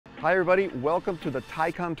Hi everybody, welcome to the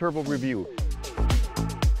Taycan Turbo review.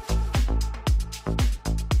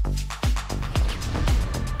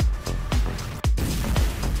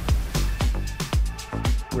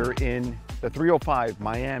 We're in the 305,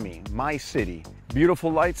 Miami, my city.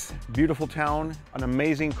 Beautiful lights, beautiful town, an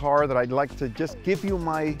amazing car that I'd like to just give you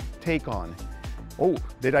my take on. Oh,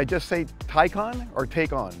 did I just say Taycan or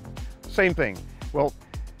take on? Same thing. Well,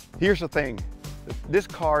 here's the thing. This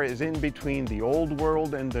car is in between the old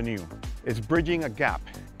world and the new. It's bridging a gap.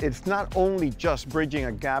 It's not only just bridging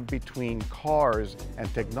a gap between cars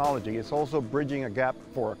and technology, it's also bridging a gap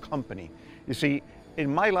for a company. You see,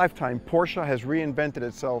 in my lifetime, Porsche has reinvented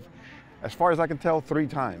itself, as far as I can tell, 3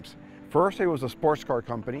 times. First, it was a sports car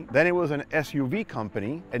company, then it was an SUV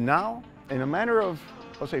company, and now, in a matter of,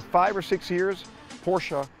 let's say, 5 or 6 years,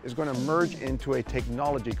 Porsche is going to merge into a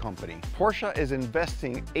technology company. Porsche is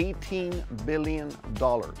investing $18 billion.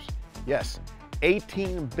 Yes,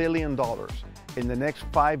 $18 billion in the next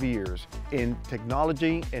 5 years in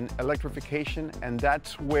technology and electrification, and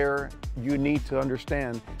that's where you need to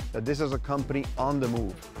understand that this is a company on the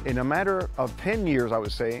move. In a matter of 10 years, I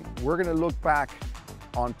would say, we're going to look back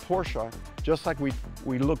on Porsche just like we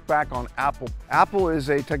look back on Apple. Apple is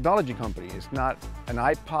a technology company. It's not an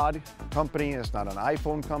iPod company, it's not an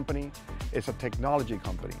iPhone company, it's a technology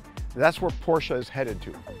company. That's where Porsche is headed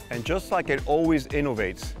to. And just like it always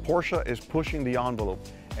innovates, Porsche is pushing the envelope.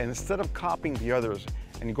 And instead of copying the others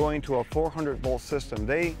and going to a 400-volt system,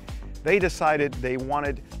 they decided they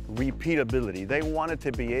wanted repeatability. They wanted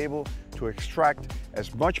to be able to extract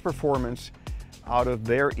as much performance out of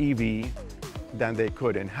their EV than they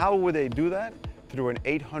could. And how would they do that? Through an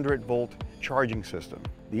 800-volt charging system.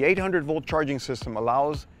 The 800-volt charging system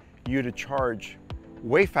allows you to charge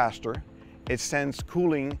way faster. It sends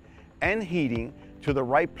cooling and heating to the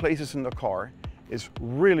right places in the car. It's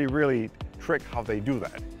really trick how they do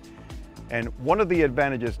that. And one of the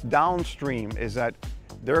advantages downstream is that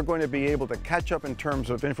they're going to be able to catch up in terms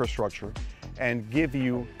of infrastructure and give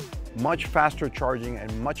you much faster charging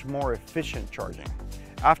and much more efficient charging.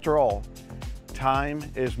 After all, time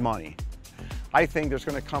is money. I think there's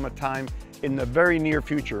going to come a time in the very near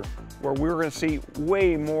future where we're going to see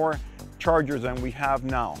way more chargers than we have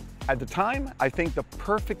now. At the time, I think the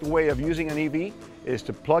perfect way of using an EV is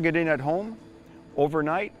to plug it in at home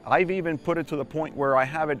overnight. I've even put it to the point where I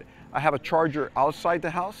have a charger outside the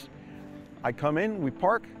house. I come in, we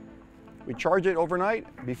park, we charge it overnight.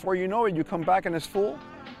 Before you know it, you come back and it's full,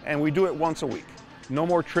 and we do it once a week. No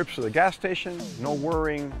more trips to the gas station, no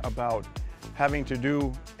worrying about having to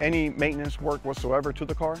do any maintenance work whatsoever to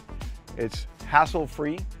the car. It's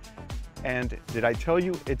hassle-free, and did I tell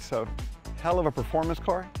you it's a hell of a performance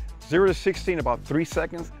car? 0 to 60 in about 3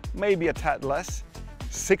 seconds, maybe a tad less.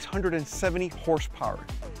 670 horsepower.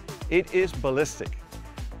 It is ballistic.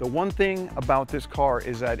 The one thing about this car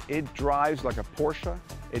is that it drives like a Porsche,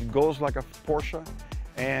 it goes like a Porsche,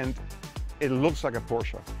 and it looks like a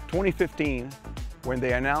Porsche. 2015, when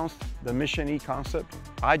they announced the Mission E concept,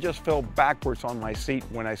 I just fell backwards on my seat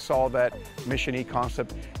when I saw that Mission E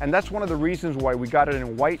concept. And that's one of the reasons why we got it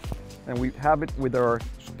in white, and we have it with our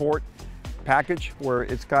sport package where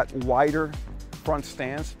it's got wider front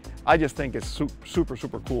stands. I just think it's super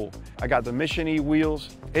cool. I got the Mission E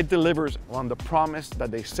wheels. It delivers on the promise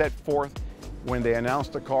that they set forth when they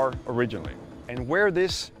announced the car originally. And where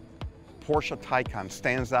this Porsche Taycan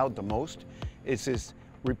stands out the most is its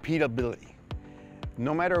repeatability.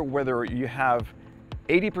 No matter whether you have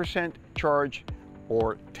 80% charge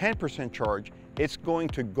or 10% charge, it's going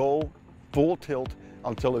to go full tilt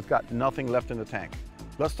until it's got nothing left in the tank.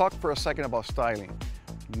 Let's talk for a second about styling.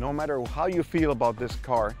 No matter how you feel about this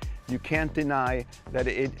car, you can't deny that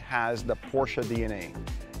it has the Porsche DNA.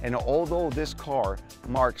 And although this car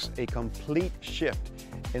marks a complete shift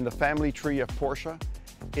in the family tree of Porsche,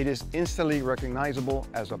 it is instantly recognizable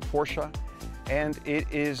as a Porsche, and it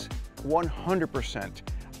is 100%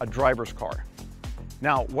 a driver's car.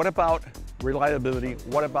 Now, what about reliability?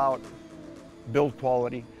 What about build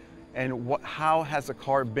quality? And how has the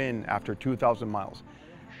car been after 2,000 miles?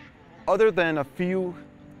 Other than a few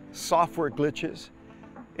software glitches,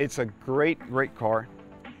 it's a great car.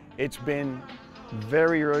 It's been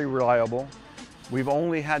very reliable. We've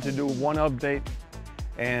only had to do one update,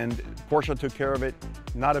 and Porsche took care of it.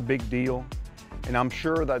 Not a big deal. And I'm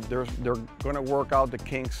sure that they're going to work out the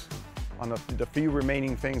kinks on the few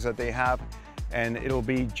remaining things that they have, and it'll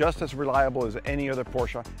be just as reliable as any other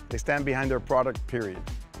Porsche. They stand behind their product, period.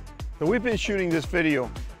 So we've been shooting this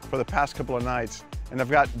video for the past couple of nights, and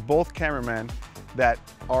I've got both cameramen that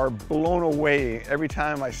are blown away every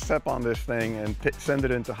time I step on this thing and send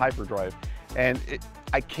it into hyperdrive. And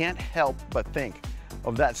I can't help but think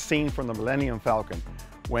of that scene from the Millennium Falcon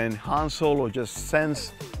when Han Solo just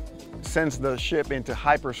sends the ship into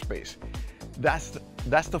hyperspace. That's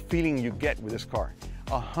the feeling you get with this car.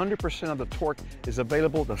 100% of the torque is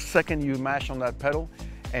available the second you mash on that pedal,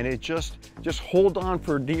 and it just hold on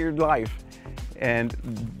for dear life and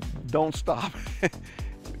don't stop.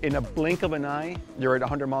 In a blink of an eye, you're at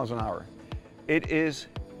 100 miles an hour. It is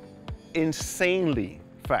insanely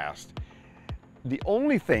fast. The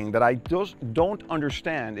only thing that I just don't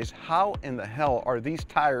understand is how in the hell are these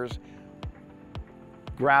tires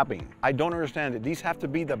grabbing? I don't understand it. These have to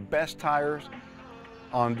be the best tires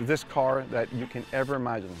on this car that you can ever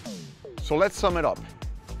imagine. So let's sum it up.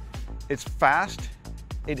 It's fast,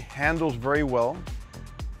 it handles very well,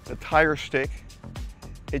 the tires stick,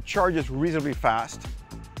 it charges reasonably fast.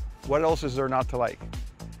 What else is there not to like?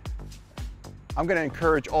 I'm gonna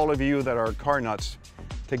encourage all of you that are car nuts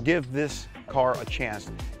to give this car a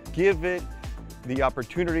chance. Give it the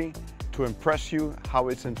opportunity to impress you how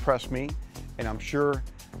it's impressed me, and I'm sure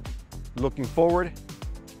looking forward,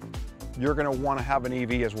 you're gonna wanna have an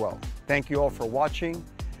EV as well. Thank you all for watching.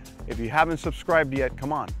 If you haven't subscribed yet,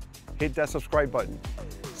 come on, hit that subscribe button.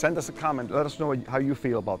 Send us a comment, let us know how you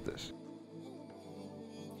feel about this.